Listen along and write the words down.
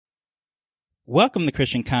Welcome to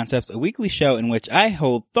Christian Concepts, a weekly show in which I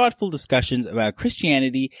hold thoughtful discussions about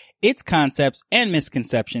Christianity, its concepts, and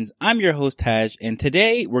misconceptions. I'm your host, Taj, and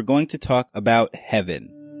today we're going to talk about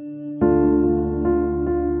heaven.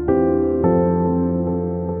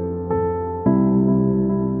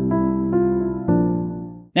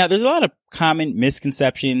 Now, there's a lot of common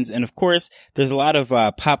misconceptions, and of course, there's a lot of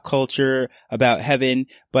pop culture about heaven,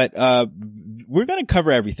 but we're going to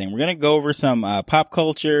cover everything. We're going to go over some pop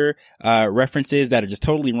culture references that are just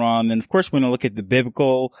totally wrong. Then, of course, we're going to look at the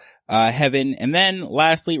biblical heaven, and then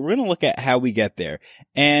lastly, we're going to look at how we get there.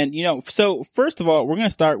 And, so first of all, we're going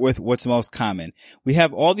to start with what's most common. We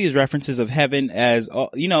have all these references of heaven as,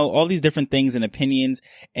 all these different things and opinions,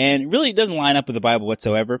 and really it doesn't line up with the Bible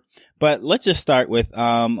whatsoever. But let's just start with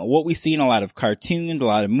what we see in a lot of cartoons, a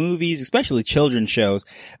lot of movies, especially children's shows.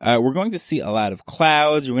 We're going to see a lot of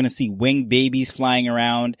clouds. We're going to see winged babies flying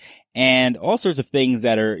around and all sorts of things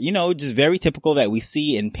that are, just very typical that we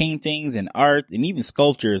see in paintings and art and even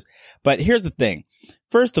sculptures. But here's the thing.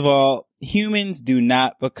 First of all, humans do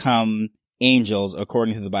not become angels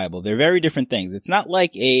according to the Bible. They're very different things. It's not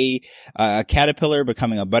like a caterpillar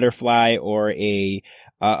becoming a butterfly or a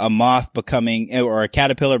moth becoming, or a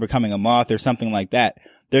caterpillar becoming a moth or something like that.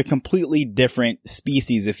 They're completely different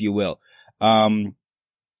species, if you will.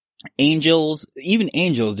 Angels,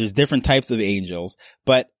 there's different types of angels,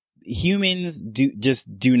 but humans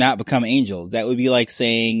do not become angels. That would be like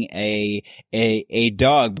saying a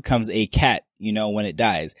dog becomes a cat, when it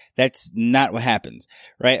dies. That's not what happens,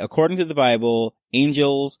 right? According to the Bible,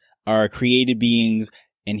 angels are created beings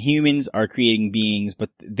and humans are creating beings,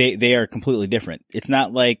 but they are completely different. It's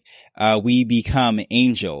not like, we become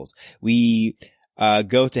angels. We,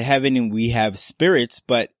 go to heaven and we have spirits,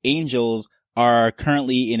 but angels are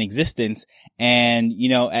currently in existence. And,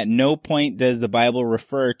 at no point does the Bible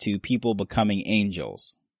refer to people becoming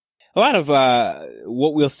angels. A lot of,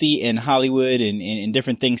 what we'll see in Hollywood and in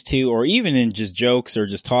different things too, or even in just jokes or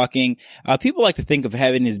just talking, people like to think of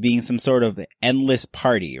heaven as being some sort of endless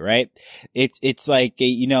party, right? It's like,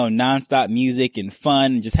 nonstop music and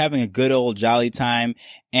fun, just having a good old jolly time.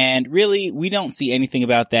 And really, we don't see anything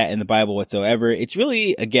about that in the Bible whatsoever. It's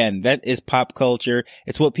really, again, that is pop culture.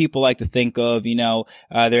 It's what people like to think of,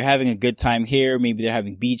 they're having a good time here. Maybe they're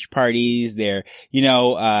having beach parties. They're,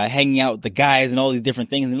 hanging out with the guys and all these different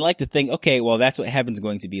things. And they like to think, okay, well, that's what heaven's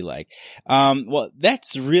going to be like. Well,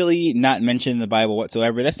 that's really not mentioned in the Bible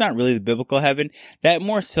whatsoever. That's not really the biblical heaven. That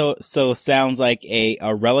more so sounds like a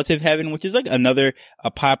relative heaven, which is like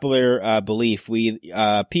a popular, belief.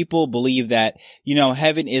 People believe that,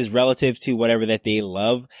 heaven is relative to whatever that they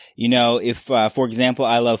love. If, for example,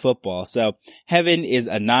 I love football. So heaven is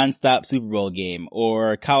a nonstop Super Bowl game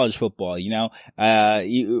or college football,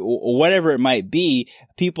 whatever it might be.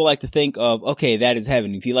 People like to think of, okay, that is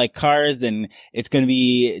heaven. If you like cars, then it's going to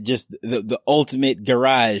be just the ultimate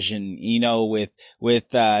garage. And, with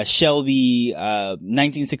Shelby,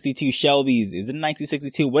 1962 Shelbys, is it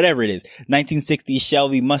 1962? Whatever it is, 1960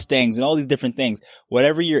 Shelby Mustangs and all these different things.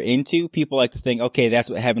 Whatever you're into, people like to think, okay,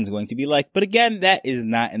 that's what heaven's going to be like. But again, that is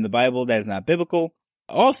not in the Bible. That is not biblical.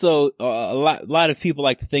 Also, a lot of people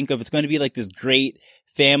like to think of it's going to be like this great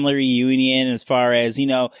family reunion as far as,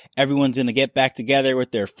 everyone's going to get back together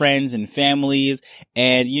with their friends and families.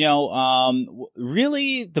 And,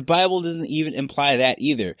 really the Bible doesn't even imply that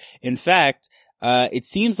either. In fact, it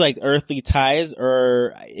seems like earthly ties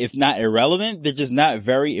are, if not irrelevant, they're just not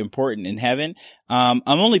very important in heaven. I'm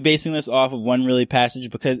only basing this off of one really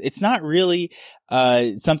passage because it's not really,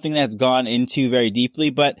 something that's gone into very deeply.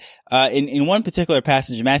 But, in one particular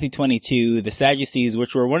passage, Matthew 22, the Sadducees,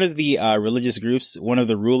 which were one of the, religious groups, one of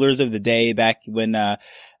the rulers of the day back when,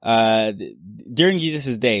 during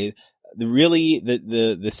Jesus' day,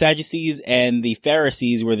 the Sadducees and the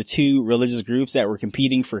Pharisees were the two religious groups that were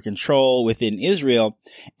competing for control within Israel.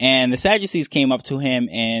 And the Sadducees came up to him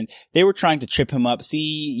and they were trying to trip him up,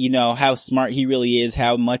 see, how smart he really is,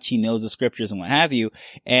 how much he knows the scriptures and what have you.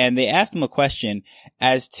 And they asked him a question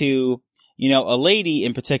as to, a lady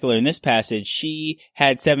in particular in this passage, she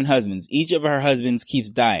had 7 husbands. Each of her husbands keeps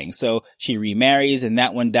dying. So she remarries and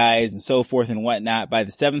that one dies and so forth and whatnot. By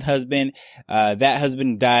the 7th husband, that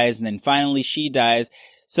husband dies and then finally she dies.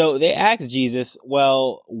 So they asked Jesus,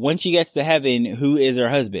 well, when she gets to heaven, who is her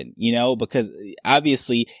husband? Because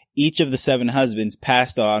obviously each of the 7 husbands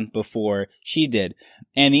passed on before she did.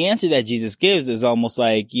 And the answer that Jesus gives is almost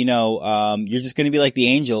like, you're just going to be like the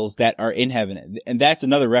angels that are in heaven. And that's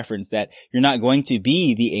another reference that you're not going to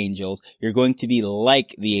be the angels. You're going to be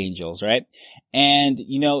like the angels, right? And,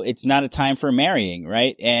 it's not a time for marrying,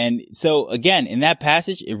 right? And so again, in that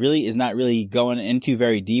passage, it really is not really going into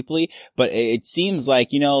very deeply, but it seems like,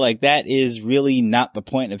 like that is really not the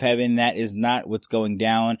point of heaven. That is not what's going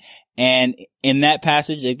down. And in that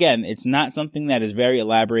passage, again, it's not something that is very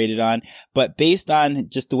elaborated on, but based on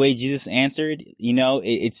just the way Jesus answered,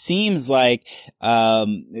 it seems like,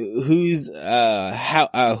 whose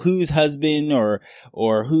husband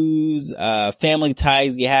or whose, family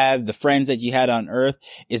ties you have, the friends that you had on earth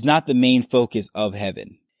is not the main focus of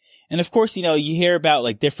heaven. And of course, you hear about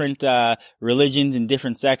like different, religions and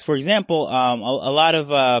different sects. For example, a lot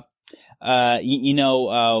of,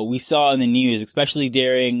 we saw in the news, especially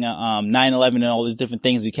during 9/11 and all these different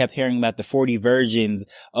things, we kept hearing about the 40 virgins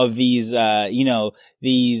of these,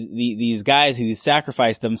 these guys who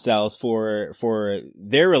sacrificed themselves for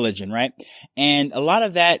their religion, right? And a lot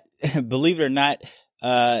of that, believe it or not,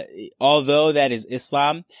 although that is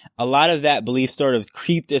Islam, a lot of that belief sort of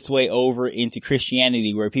creeped its way over into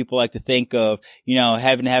Christianity, where people like to think of,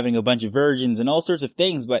 heaven having a bunch of virgins and all sorts of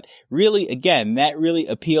things. But really, again, that really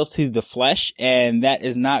appeals to the flesh, and that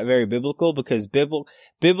is not very biblical, because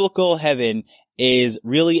biblical heaven is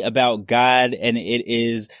really about God, and it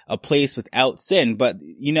is a place without sin. But,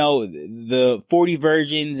 the 40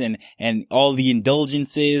 virgins and all the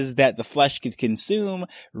indulgences that the flesh could consume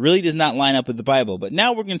really does not line up with the Bible. But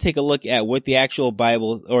now we're going to take a look at what the actual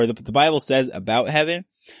Bible, or the Bible says about heaven.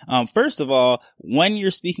 First of all, when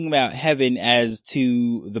you're speaking about heaven as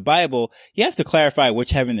to the Bible, you have to clarify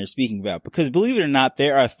which heaven they're speaking about, because believe it or not,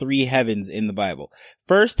 there are 3 heavens in the Bible.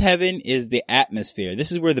 First heaven is the atmosphere.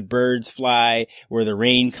 This is where the birds fly, where the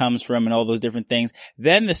rain comes from, and all those different things.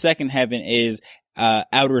 Then the second heaven is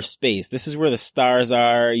outer space. This is where the stars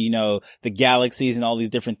are, the galaxies and all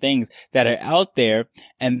these different things that are out there.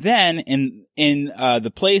 And then in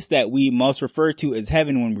the place that we most refer to as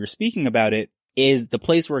heaven when we're speaking about it is the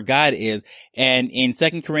place where God is. And in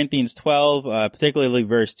 2 Corinthians 12, particularly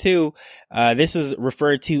verse 2, this is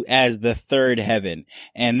referred to as the third heaven.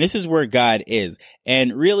 And this is where God is.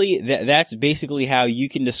 And really, that's basically how you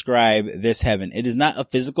can describe this heaven. It is not a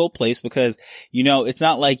physical place, because, it's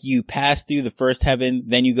not like you pass through the first heaven,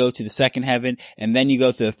 then you go to the second heaven, and then you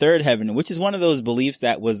go to the third heaven, which is one of those beliefs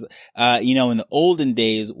that was, in the olden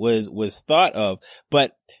days was thought of.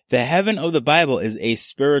 But the heaven of the Bible is a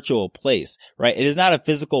spiritual place, right? It is not a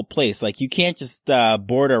physical place. Like, you can't just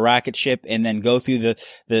board a rocket ship and then go through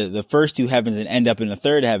the first 2 heavens and end up in the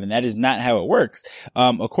third heaven. That is not how it works.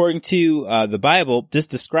 According to the Bible,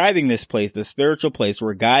 just describing this place, the spiritual place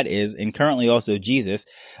where God is, and currently also Jesus,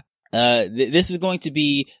 this is going to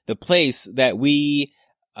be the place that we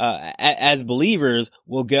as believers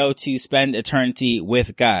will go to spend eternity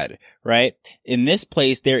with God, right? In this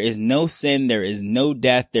place, there is no sin, there is no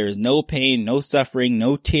death, there is no pain, no suffering,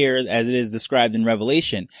 no tears, as it is described in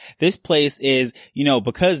Revelation. This place is,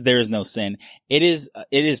 because there is no sin, it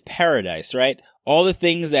is paradise, right? All the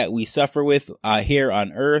things that we suffer with here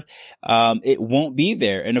on earth, it won't be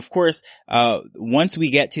there. And of course, once we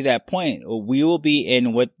get to that point, we will be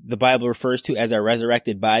in what the Bible refers to as our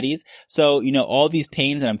resurrected bodies. So, all these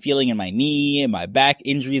pains that I'm feeling in my knee and my back,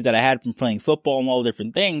 injuries that I had from playing football and all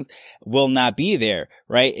different things will not be there,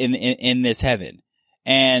 right? In this heaven.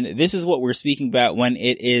 And this is what we're speaking about when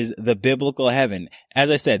it is the biblical heaven. As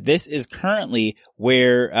I said, this is currently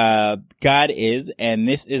where God is, and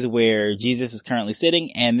this is where Jesus is currently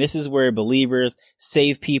sitting, and this is where believers,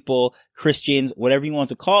 saved people, Christians, whatever you want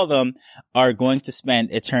to call them, are going to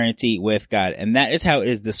spend eternity with God. And that is how it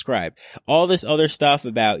is described. All this other stuff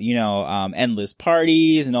about, endless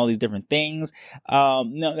parties and all these different things,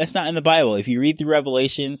 no, that's not in the Bible. If you read through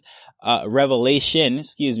Revelation,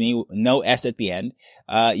 no S at the end,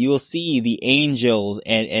 you will see the angels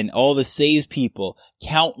and all the saved people,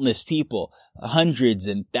 countless people, hundreds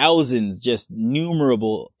and thousands, just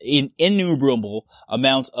innumerable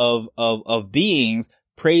amounts of beings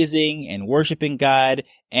praising and worshiping God,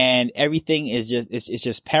 and everything is it's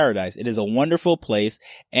just paradise. It is a wonderful place.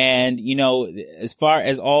 And, as far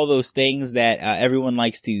as all those things that everyone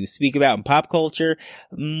likes to speak about in pop culture,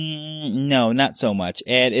 no, not so much.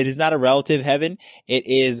 And it is not a relative heaven. It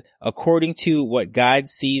is according to what God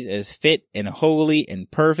sees as fit and holy and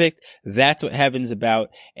perfect. That's what heaven's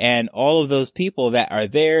about. And all of those people that are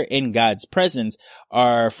there in God's presence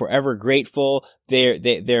are forever grateful.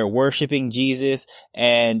 They're worshiping Jesus,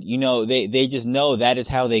 and, they just know that is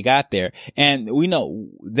how how they got there. And we know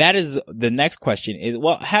that is the next question is,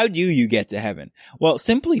 well, how do you get to heaven? Well,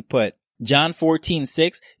 simply put, John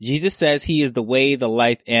 14:6, Jesus says he is the way, the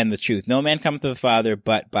life, and the truth. No man cometh to the Father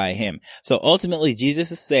but by him. So ultimately,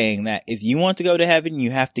 Jesus is saying that if you want to go to heaven,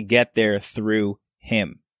 you have to get there through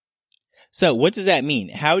him. So what does that mean?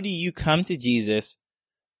 How do you come to Jesus?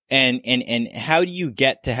 And how do you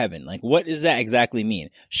get to heaven? Like, what does that exactly mean?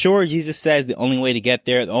 Sure, Jesus says the only way to get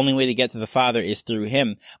there, the only way to get to the Father is through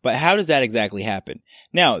him. But how does that exactly happen?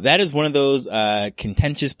 Now, that is one of those,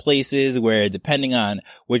 contentious places where depending on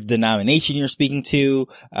which denomination you're speaking to,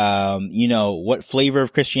 what flavor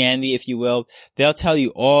of Christianity, if you will, they'll tell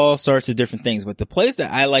you all sorts of different things. But the place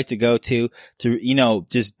that I like to go to,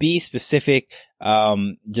 just be specific,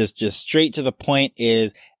 just straight to the point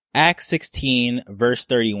is Acts 16 verse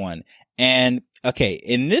 31. And okay,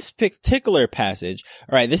 in this particular passage,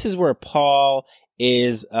 all right, this is where Paul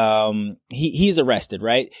is, he's arrested,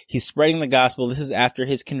 right? He's spreading the gospel. This is after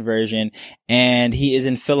his conversion, and he is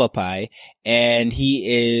in Philippi, and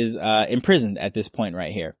he is, imprisoned at this point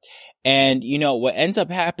right here. And, what ends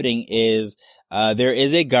up happening is, there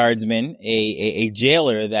is a guardsman, a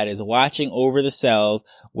jailer that is watching over the cells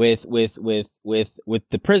with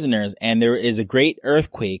the prisoners, and there is a great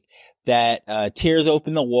earthquake that, tears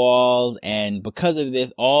open the walls, and because of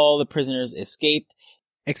this, all the prisoners escaped.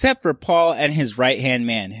 Except for Paul and his right-hand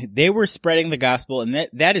man. They were spreading the gospel, and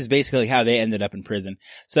that is basically how they ended up in prison.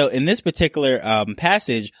 So in this particular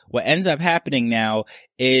passage, what ends up happening now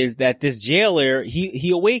is that this jailer,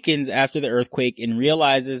 he awakens after the earthquake and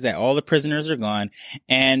realizes that all the prisoners are gone,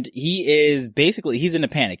 and he's in a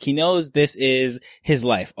panic. He knows this is his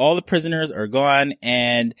life. All the prisoners are gone,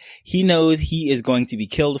 and he knows he is going to be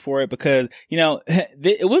killed for it because,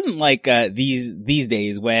 it wasn't like these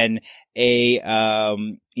days when a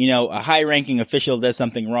high-ranking official does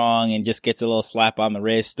something wrong and just gets a little slap on the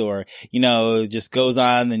wrist, or, just goes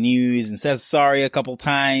on the news and says sorry a couple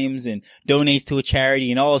times and donates to a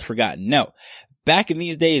charity and all is forgotten. No. Back in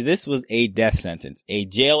these days, this was a death sentence. A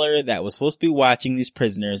jailer that was supposed to be watching these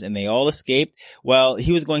prisoners and they all escaped, well,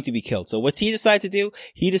 he was going to be killed. So what's he decide to do?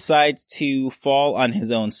 He decides to fall on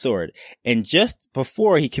his own sword. And just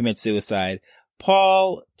before he commits suicide,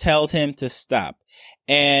 Paul tells him to stop.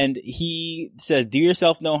 And he says, do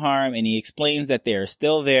yourself no harm. And he explains that they are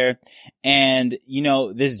still there. And,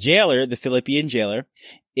 this jailer, the Philippian jailer,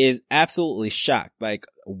 is absolutely shocked. Like,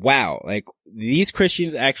 wow, like these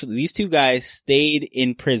two guys stayed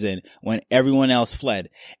in prison when everyone else fled.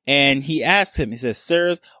 And he asks him, he says,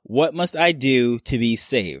 sirs, what must I do to be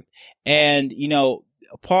saved? And,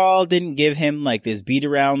 Paul didn't give him like this beat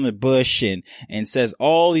around the bush and says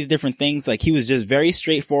all these different things. Like, he was just very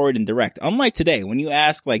straightforward and direct. Unlike today, when you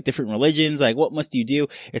ask like different religions, like, what must you do?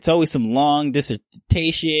 It's always some long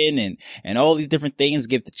dissertation and all these different things.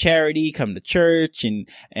 Give to charity, come to church,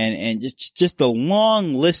 and just a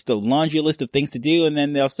laundry list of things to do. And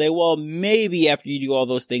then they'll say, well, maybe after you do all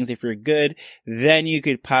those things, if you're good, then you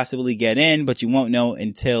could possibly get in, but you won't know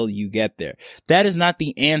until you get there. That is not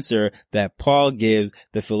the answer that Paul gives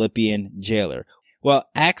the Philippian jailer. Well,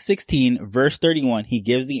 Acts 16 verse 31, he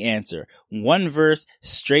gives the answer. One verse,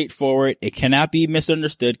 straightforward. It cannot be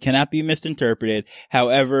misunderstood, cannot be misinterpreted.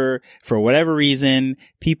 However, for whatever reason,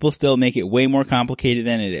 people still make it way more complicated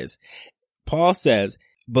than it is. Paul says,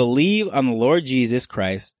 believe on the Lord Jesus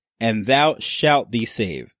Christ, and thou shalt be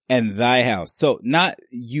saved, and thy house. So not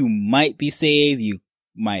you might be saved, you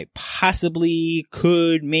might possibly,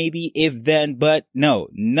 could, maybe, if then, but no,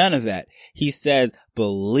 none of that. He says,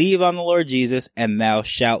 believe on the Lord Jesus and thou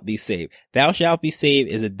shalt be saved. Thou shalt be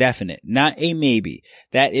saved is a definite, not a maybe.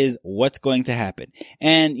 That is what's going to happen.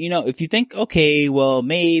 And, if you think, okay, well,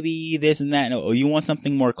 maybe this and that, no, you want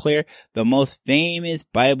something more clear, the most famous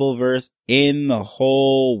Bible verse in the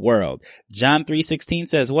whole world. John 3:16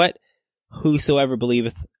 says what? Whosoever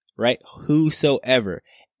believeth, right? Whosoever.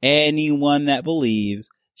 Anyone that believes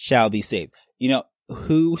shall be saved.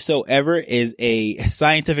 Whosoever is a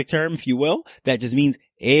scientific term, if you will, that just means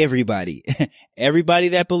everybody. Everybody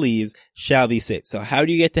that believes shall be saved. So how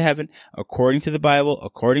do you get to heaven? According to the Bible,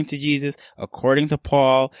 according to Jesus, according to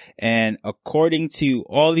Paul, and according to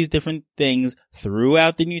all these different things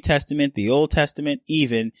throughout the New Testament, the Old Testament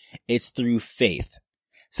even, it's through faith.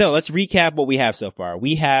 So let's recap what we have so far.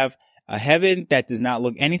 We have a heaven that does not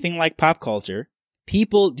look anything like pop culture.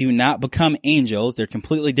 People do not become angels. They're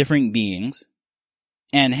completely different beings.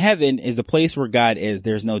 And heaven is the place where God is.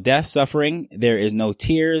 There's no death, suffering. There is no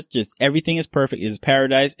tears. Just everything is perfect. It is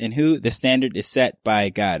paradise. And the standard is set by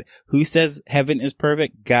God. Who says heaven is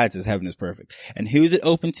perfect? God says heaven is perfect. And who's it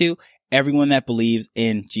open to? everyone that believes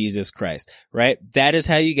in Jesus Christ, right? That is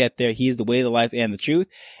how you get there. He is the way, the life, and the truth.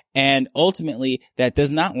 And ultimately, that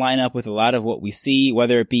does not line up with a lot of what we see,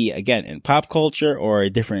 whether it be, again, in pop culture or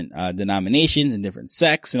different denominations and different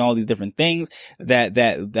sects and all these different things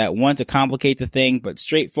that want to complicate the thing. But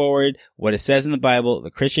straightforward, what it says in the Bible,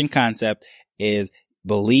 the Christian concept is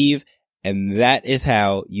believe, and that is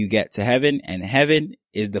how you get to heaven. And heaven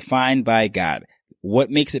is defined by God.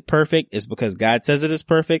 What makes it perfect is because God says it is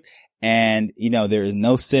perfect. And, there is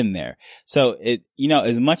no sin there. So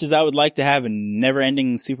as much as I would like to have a never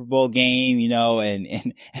ending Super Bowl game,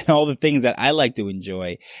 and all the things that I like to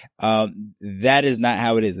enjoy, that is not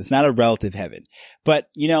how it is. It's not a relative heaven. But,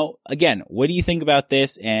 again, what do you think about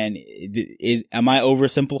this? And am I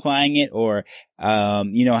oversimplifying it? Or,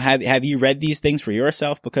 have you read these things for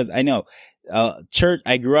yourself? Because I know, church,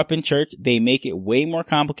 I grew up in church. They make it way more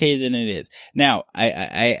complicated than it is. Now,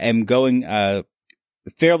 I am going,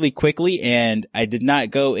 fairly quickly, and I did not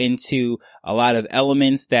go into a lot of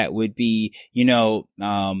elements that would be,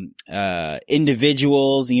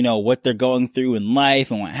 individuals, what they're going through in life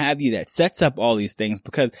and what have you, that sets up all these things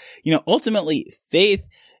because, ultimately faith,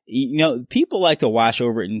 people like to wash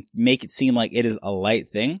over it and make it seem like it is a light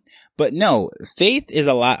thing, but no, faith is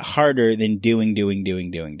a lot harder than doing.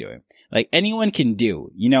 Like anyone can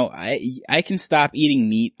do, I can stop eating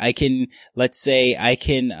meat. I can, let's say I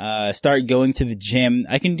can, start going to the gym.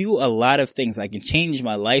 I can do a lot of things. I can change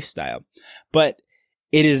my lifestyle, but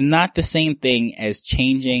it is not the same thing as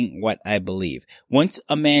changing what I believe. Once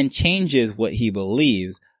a man changes what he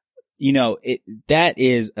believes, that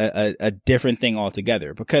is a different thing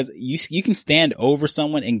altogether because you can stand over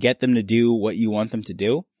someone and get them to do what you want them to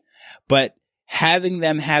do, but having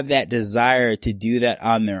them have that desire to do that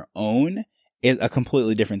on their own is a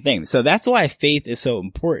completely different thing. So that's why faith is so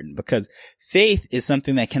important, because faith is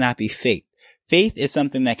something that cannot be faked. Faith is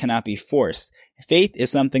something that cannot be forced. Faith is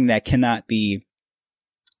something that cannot be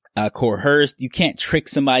coerced. You can't trick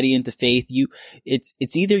somebody into faith.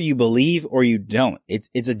 It's either you believe or you don't.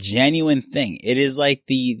 It's a genuine thing. It is like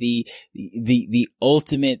the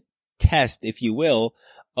ultimate test, if you will,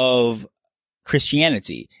 of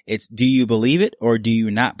Christianity. It's, do you believe it or do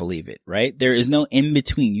you not believe it, right? There is no in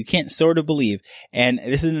between. You can't sort of believe. And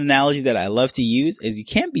this is an analogy that I love to use, is you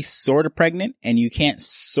can't be sort of pregnant and you can't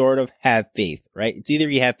sort of have faith, right? It's either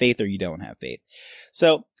you have faith or you don't have faith.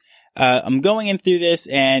 So, I'm going in through this,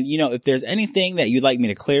 and if there's anything that you'd like me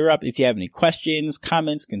to clear up, if you have any questions,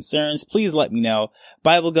 comments, concerns, please let me know.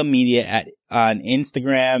 Bible Gum Media on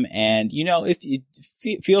Instagram, and if you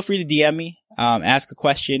feel free to DM me, ask a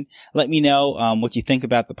question, let me know what you think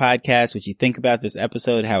about the podcast, what you think about this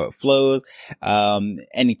episode, how it flows,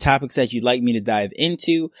 any topics that you'd like me to dive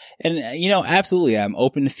into, and absolutely, I'm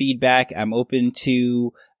open to feedback. I'm open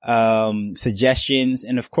to suggestions.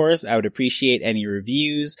 And of course, I would appreciate any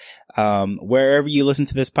reviews. Wherever you listen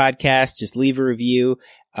to this podcast, just leave a review,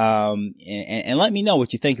 and let me know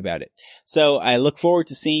what you think about it. So I look forward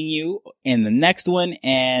to seeing you in the next one,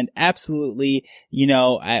 and absolutely,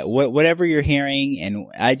 whatever you're hearing, and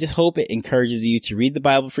I just hope it encourages you to read the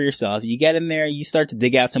Bible for yourself. You get in there, you start to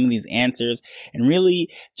dig out some of these answers and really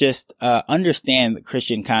just, understand the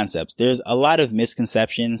Christian concepts. There's a lot of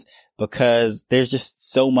misconceptions, because there's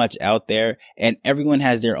just so much out there, and everyone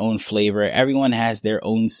has their own flavor. Everyone has their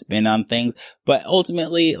own spin on things. But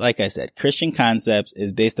ultimately, like I said, Christian concepts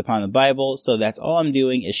is based upon the Bible. So that's all I'm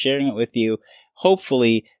doing, is sharing it with you.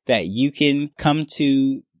 Hopefully that you can come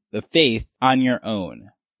to the faith on your own.